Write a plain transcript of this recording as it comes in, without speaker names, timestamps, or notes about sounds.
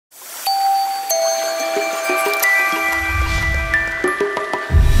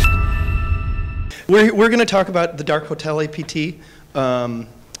We're going to talk about the Darkhotel APT.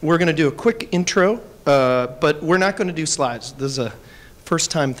 We're going to do a quick intro, but we're not going to do slides. This is a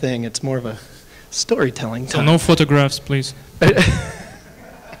first-time thing. It's more of a storytelling time. So no photographs, please.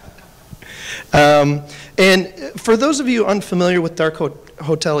 And for those of you unfamiliar with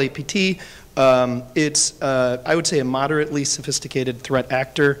Darkhotel APT, it's, I would say, a moderately sophisticated threat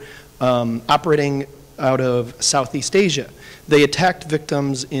actor operating out of Southeast Asia. They attacked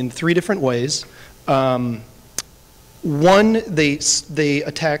victims in 3 different ways. One, they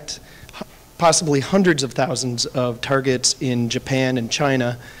attacked possibly hundreds of thousands of targets in Japan and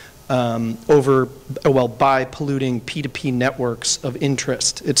China by polluting P2P networks of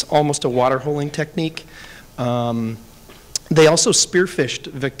interest. It's almost a water holing technique. They also spearphished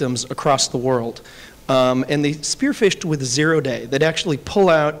victims across the world. And they spearphished with 0-day. They'd actually pull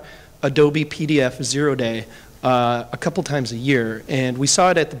out Adobe PDF 0-day a couple times a year. And we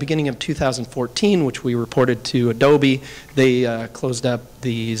saw it at the beginning of 2014, which we reported to Adobe. They closed up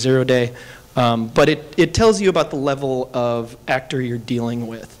the 0-day. But it tells you about the level of actor you're dealing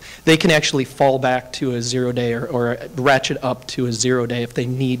with. They can actually fall back to a 0-day or ratchet up to a 0-day if they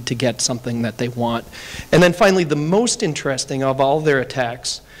need to get something that they want. And then finally, the most interesting of all their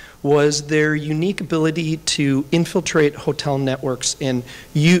attacks was their unique ability to infiltrate hotel networks and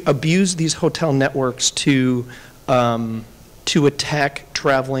abuse these hotel networks to attack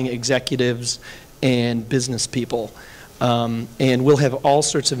traveling executives and business people. And we'll have all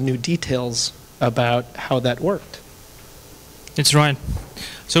sorts of new details about how that worked. That's right.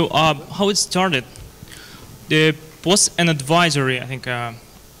 So how it started, there was an advisory, I think, a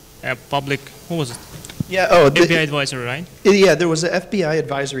public, what was it? Yeah, FBI advisory, right? Yeah, there was an FBI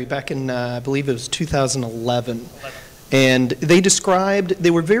advisory back in, I believe it was 2011. And they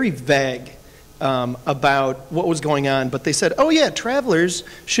were very vague about what was going on, but they said, oh yeah, travelers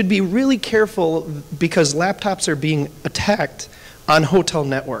should be really careful because laptops are being attacked on hotel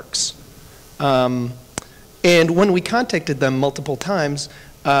networks. And when we contacted them multiple times,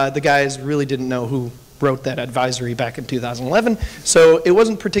 the guys really didn't know who wrote that advisory back in 2011, so it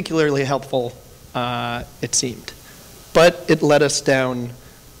wasn't particularly helpful, it seemed. But it led us down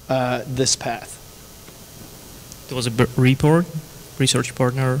this path. There was a report, research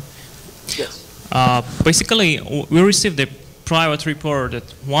partner. Yes. Basically, we received a private report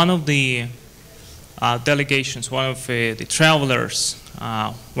that one of the delegations, one of the travelers,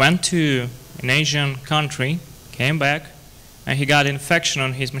 went to an Asian country, came back, and he got infection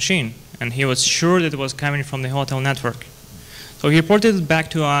on his machine. And he was sure that it was coming from the hotel network. So he reported it back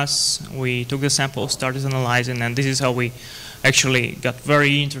to us. We took the sample, started analyzing, and this is how we actually got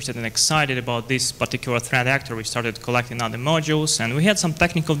very interested and excited about this particular threat actor. We started collecting other modules, and we had some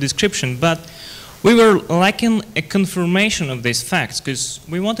technical description, but we were lacking a confirmation of these facts because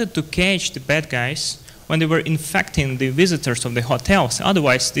we wanted to catch the bad guys when they were infecting the visitors of the hotels.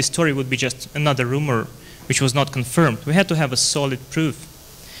 Otherwise, this story would be just another rumor which was not confirmed. We had to have a solid proof.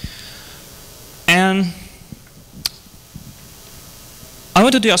 And I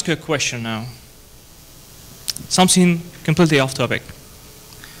wanted to ask you a question now. Something completely off topic.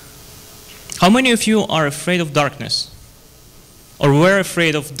 How many of you are afraid of darkness? Or were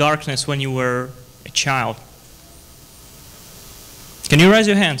afraid of darkness when you were a child? Can you raise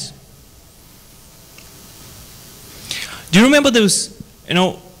your hands? Do you remember those,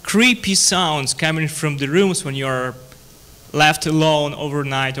 creepy sounds coming from the rooms when you are left alone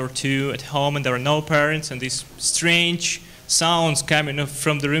overnight or two at home and there are no parents, and these strange sounds coming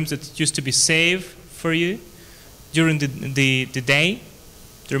from the rooms that used to be safe for you during the day?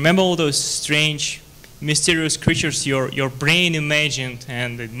 Do you remember all those strange, mysterious creatures your brain imagined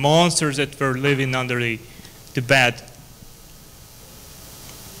and the monsters that were living under the bed?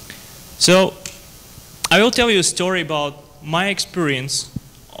 So I will tell you a story about my experience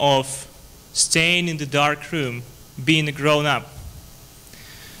of staying in the dark room, being a grown-up.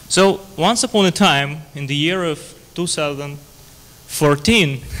 So once upon a time, in the year of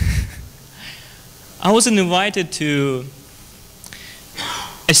 2014, I was invited to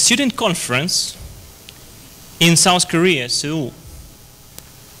a student conference in South Korea, Seoul.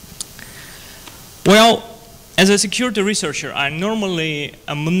 Well, as a security researcher, I'm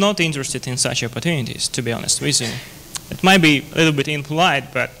not interested in such opportunities, to be honest with you. It might be a little bit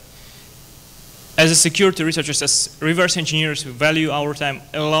impolite, but as a security researchers, as reverse engineers, we value our time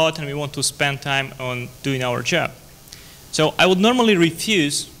a lot and we want to spend time on doing our job. So I would normally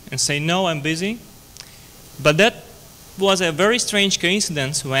refuse and say, no, I'm busy. But that was a very strange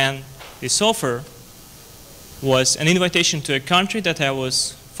coincidence when this offer was an invitation to a country that I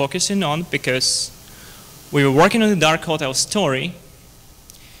was focusing on because we were working on the Darkhotel story,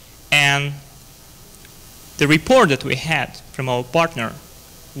 and the report that we had from our partner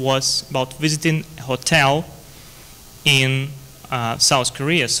was about visiting a hotel in South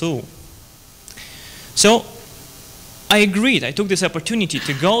Korea, Seoul. So I agreed. I took this opportunity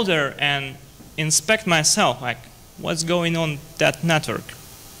to go there and inspect myself, like what's going on that network.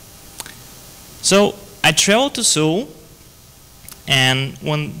 So I traveled to Seoul, and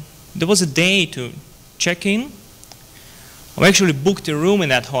when there was a day to check in, I actually booked a room in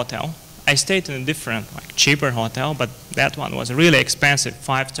that hotel. I stayed in a different, like cheaper hotel, but that one was a really expensive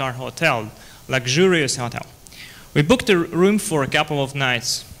 5-star hotel, luxurious hotel. We booked a room for a couple of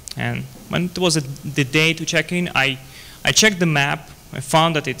nights, and when it was the day to check in, I checked the map. I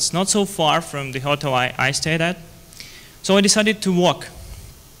found that it's not so far from the hotel I stayed at, so I decided to walk.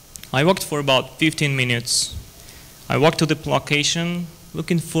 I walked for about 15 minutes. I walked to the location,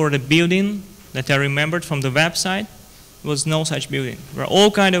 looking for the building that I remembered from the website. There was no such building. There were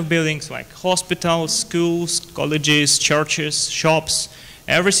all kinds of buildings like hospitals, schools, colleges, churches, shops,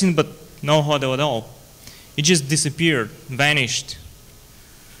 everything, but no hotel at all. It just disappeared, vanished,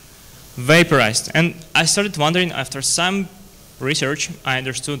 vaporized. And I started wondering, after some research, I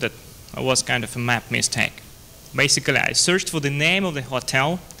understood that it was kind of a map mistake. Basically, I searched for the name of the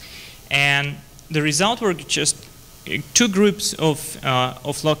hotel, and the results were just 2 groups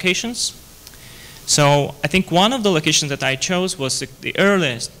of locations. So I think one of the locations that I chose was the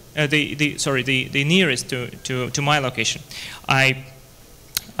earliest, the nearest to my location. I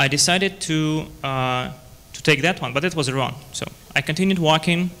decided to take that one, but it was wrong. So I continued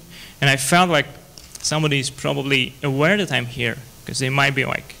walking, and I felt like somebody is probably aware that I'm here, because they might be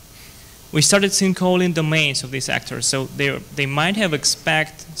like, we started calling domains of these actors, so they might have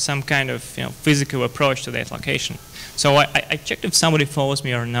expect some kind of physical approach to that location. So I checked if somebody follows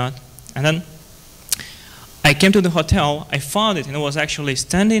me or not, and then I came to the hotel. I found it, and it was actually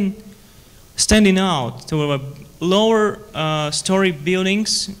standing out to lower story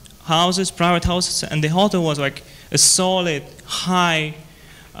buildings, houses, private houses, and the hotel was like a solid, high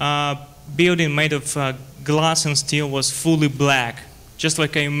building made of glass and steel, was fully black, just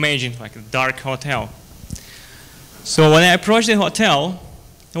like I imagined, like a Darkhotel. So when I approached the hotel,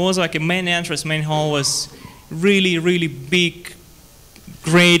 it was like a main entrance, main hall was really, really big,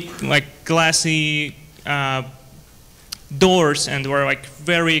 great, like glassy doors, and there were like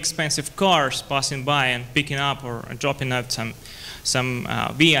very expensive cars passing by and picking up or dropping out some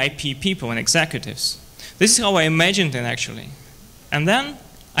VIP people and executives. This is how I imagined it, actually. And then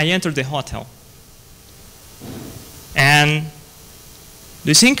I entered the hotel. And do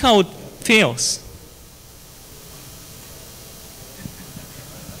you think how it feels?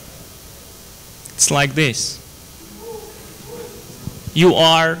 It's like this. You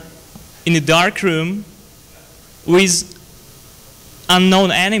are in a dark room with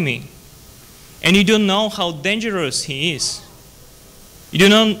unknown enemy, and you don't know how dangerous he is. You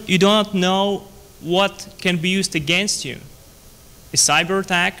do not know what can be used against you. A cyber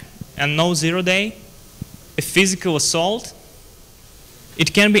attack and no 0 day, a physical assault.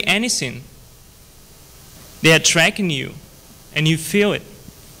 It can be anything. They are tracking you, and you feel it,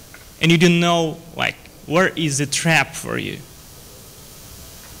 and you don't know like where is the trap for you.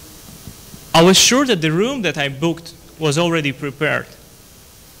 I was sure that the room that I booked was already prepared.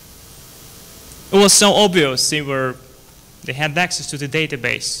 It was so obvious. They had access to the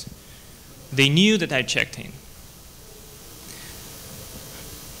database. They knew that I checked in.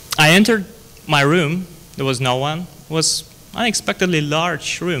 I entered my room. There was no one. It was unexpectedly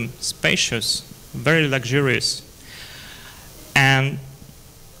large room, spacious, very luxurious. And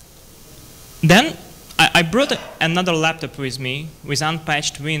then I brought another laptop with me with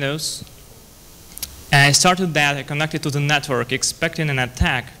unpatched Windows. And I started that. I connected to the network, expecting an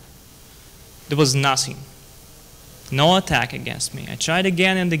attack. There was nothing. No attack against me. I tried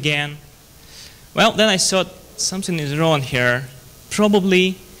again and again. Well, then I thought something is wrong here.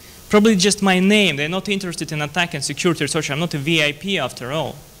 Probably just my name. They're not interested in attack and security research. I'm not a VIP after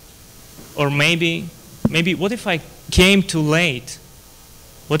all. Or maybe what if I came too late?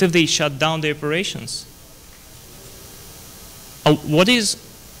 What if they shut down the operations? What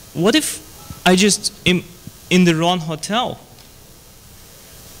if I just am in the wrong hotel?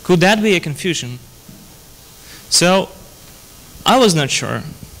 Could that be a confusion? So I was not sure.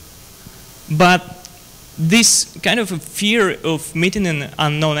 But this kind of a fear of meeting an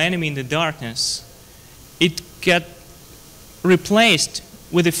unknown enemy in the darkness, it got replaced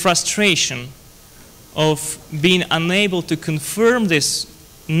with the frustration of being unable to confirm this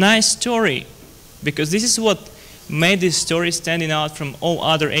nice story, because this is what made this story standing out from all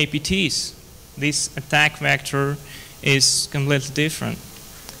other APTs. This attack vector is completely different.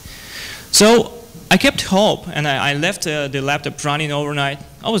 So I kept hope, and I left the laptop running overnight.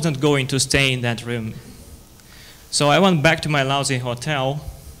 I was not going to stay in that room. So I went back to my lousy hotel,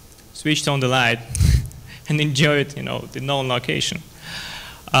 switched on the light, and enjoyed, you know, the known location.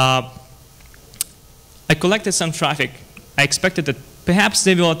 I collected some traffic. I expected that perhaps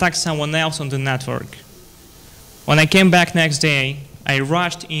they will attack someone else on the network. When I came back next day, I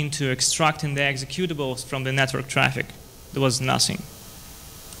rushed into extracting the executables from the network traffic. There was nothing.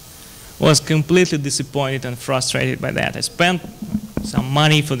 I was completely disappointed and frustrated by that. I spent some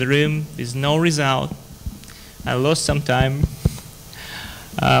money for the room with no result. I lost some time,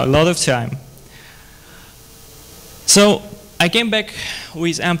 a lot of time. So I came back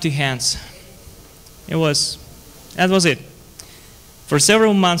with empty hands. That was it. For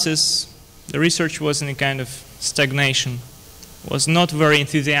several months, the research was in a kind of stagnation. I was not very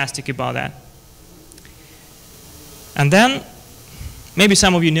enthusiastic about that. And then, maybe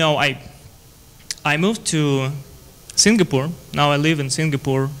some of you know, I moved to Singapore. Now I live in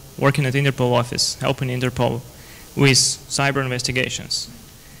Singapore, working at Interpol office, helping Interpol with cyber investigations.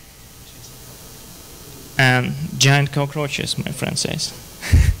 And giant cockroaches, my friend says.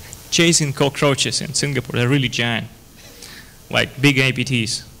 Chasing cockroaches in Singapore, they're really giant, like big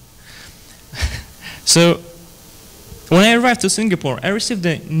APTs. So when I arrived to Singapore, I received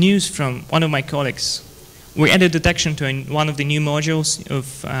the news from one of my colleagues. We added detection to one of the new modules of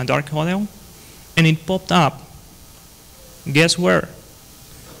Darkhotel, and it popped up. Guess where?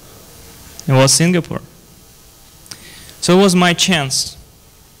 It was Singapore. So it was my chance.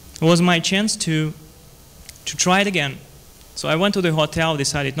 It was my chance to try it again. So I went to the hotel,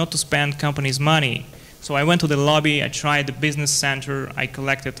 decided not to spend company's money. So I went to the lobby, I tried the business center, I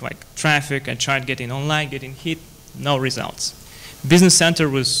collected like traffic, I tried getting online, getting hit, no results. Business center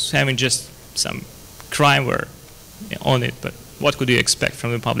was having just some crimeware on it, but what could you expect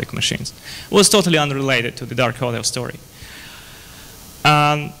from the public machines? It was totally unrelated to the Darkhotel story.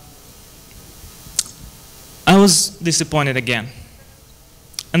 I was disappointed again.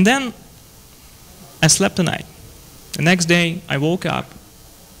 And then I slept a night. The next day I woke up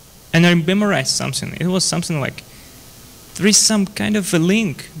and I memorized something. It was something like, there is some kind of a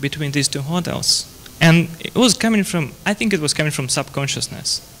link between these two hotels. And it was coming from, I think it was coming from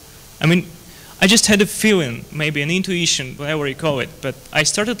subconsciousness. I mean, I just had a feeling, maybe an intuition, whatever you call it, but I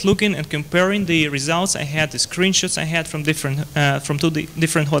started looking and comparing the results I had, the screenshots I had from two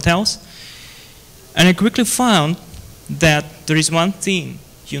different hotels, and I quickly found that there is one thing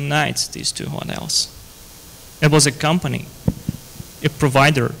unites these two hotels. It was a company, a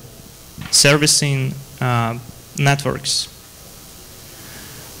provider, servicing networks,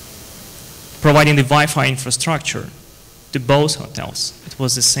 providing the Wi-Fi infrastructure to both hotels. It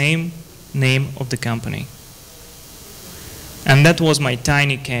was the same name of the company. And that was my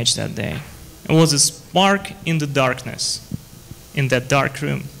tiny catch that day. It was a spark in the darkness, in that dark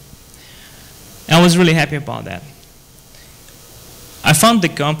room. I was really happy about that. I found the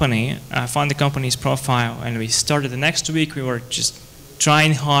company, I found the company's profile, and we started the next week. We were just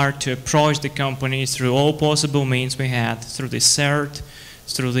trying hard to approach the company through all possible means we had, through the CERT,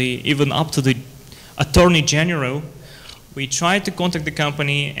 through the, even up to the Attorney General. We tried to contact the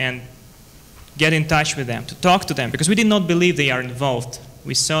company and get in touch with them, to talk to them, because we did not believe they are involved.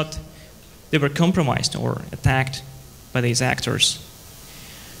 We thought they were compromised or attacked by these actors.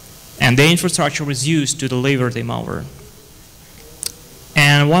 And the infrastructure was used to deliver the malware.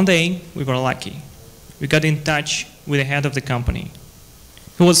 And one day, we were lucky. We got in touch with the head of the company,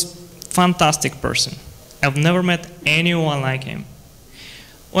 who was a fantastic person. I've never met anyone like him.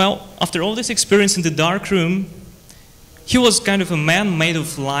 Well, after all this experience in the dark room, he was kind of a man made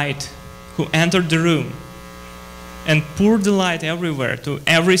of light who entered the room and poured the light everywhere, to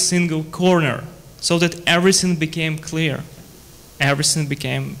every single corner, so that everything became clear. Everything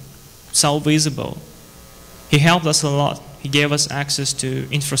became so visible. He helped us a lot. He gave us access to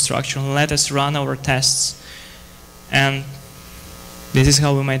infrastructure and let us run our tests. And this is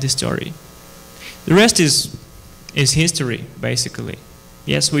how we made the story. The rest is history, basically.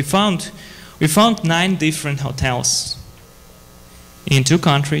 Yes, we found 9 different hotels in 2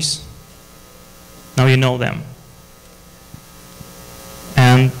 countries. Now you know them.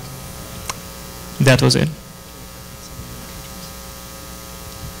 And that was it.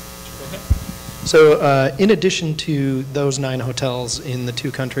 So in addition to those 9 hotels in the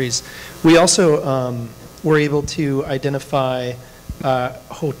 2 countries, we also were able to identify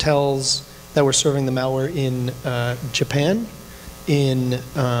hotels that were serving the malware in Japan, in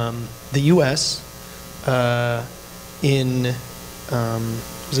the US, in,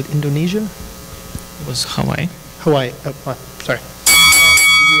 was it Indonesia? It was Hawaii. Hawaii, sorry.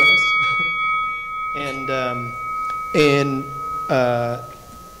 US,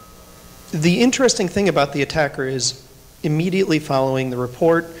 the interesting thing about the attacker is immediately following the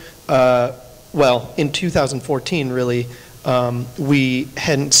report, well, in 2014 really, we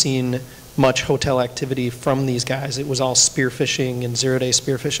hadn't seen much hotel activity from these guys. It was all spear phishing and zero-day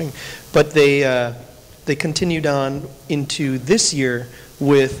spear phishing. But they continued on into this year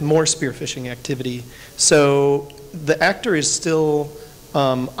with more spear phishing activity. So the actor is still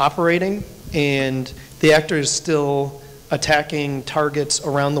operating, and the actor is still attacking targets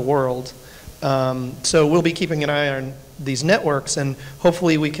around the world. So we'll be keeping an eye on these networks, and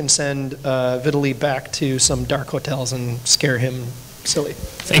hopefully we can send Vitaly back to some dark hotels and scare him silly.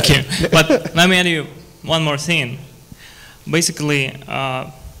 Thank you. But let me add you one more thing. Basically,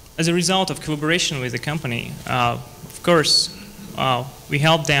 as a result of collaboration with the company, of course, we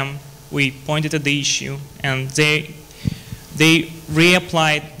helped them, we pointed at the issue, and they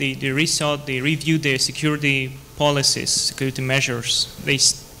reapplied, they rethought, they reviewed their security policies, security measures.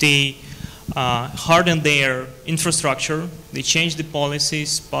 They hardened their infrastructure, they changed the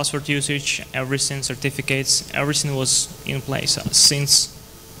policies, password usage, everything, certificates, everything was in place since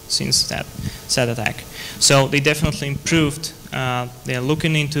that said attack. So they definitely improved. They're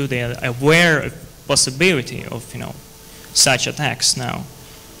looking into, they're aware of possibility of such attacks now.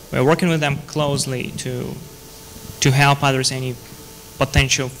 We're working with them closely to help address any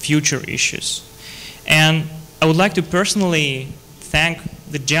potential future issues. And I would like to personally thank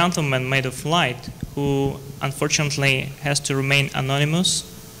the gentleman made of light who unfortunately has to remain anonymous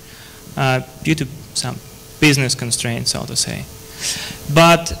due to some business constraints, so to say.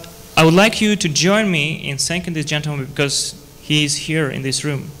 But I would like you to join me in thanking this gentleman because he is here in this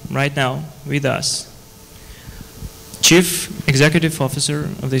room right now with us. Chief Executive Officer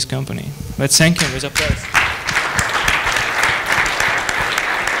of this company. Let's thank him with applause.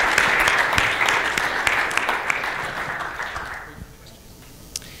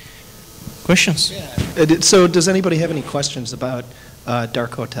 Questions? Yeah. So does anybody have any questions about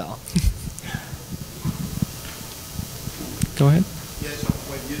Darkhotel? Go ahead. Yes, so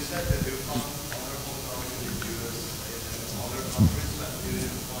when you said that you found other hotels in the US and other countries, that you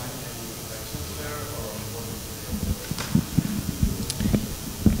didn't find any connections there, or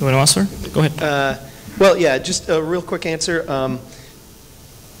what? You want to answer? Go ahead. Well, yeah, just a real quick answer.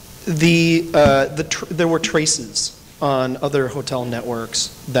 There were traces on other hotel networks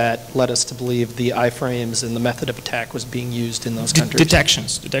that led us to believe the iframes and the method of attack was being used in those countries.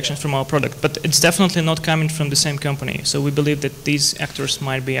 Detections from our product, but it's definitely not coming from the same company. So we believe that these actors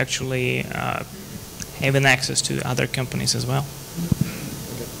might be actually having access to other companies as well.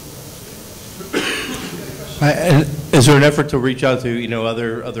 Is there an effort to reach out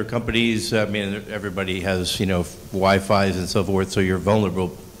to other companies? I mean, everybody has Wi-Fi's and so forth, so you're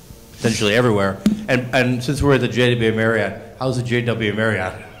vulnerable potentially everywhere. And since we're at the JW Marriott, how's the JW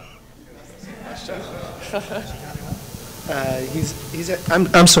Marriott?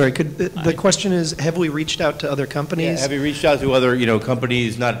 I'm sorry. The question is, have we reached out to other companies? Yeah, have you reached out to other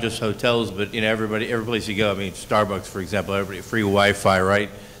companies, not just hotels, but every place you go? I mean, Starbucks, for example, everybody free Wi-Fi, right?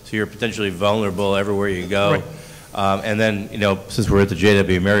 So you're potentially vulnerable everywhere you go. Right. And then since we're at the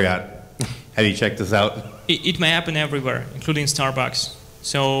JW Marriott, have you checked this out? It may happen everywhere, including Starbucks.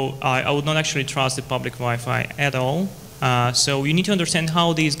 So I would not actually trust the public Wi-Fi at all. So you need to understand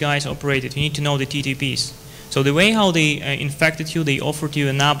how these guys operated. You need to know the TTPs. So the way how they infected you, they offered you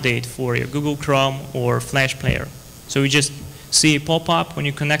an update for your Google Chrome or Flash player. So you just see a pop-up when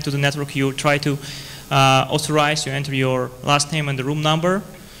you connect to the network. You try to authorize, you enter your last name and the room number,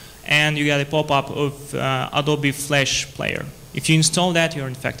 and you get a pop-up of Adobe Flash player. If you install that, you're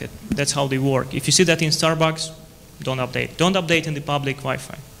infected. That's how they work. If you see that in Starbucks, don't update. Don't update in the public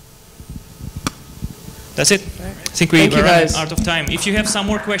Wi-Fi. That's it. I think we are out of time. If you have some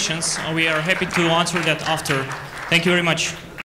more questions, we are happy to answer that after. Thank you very much.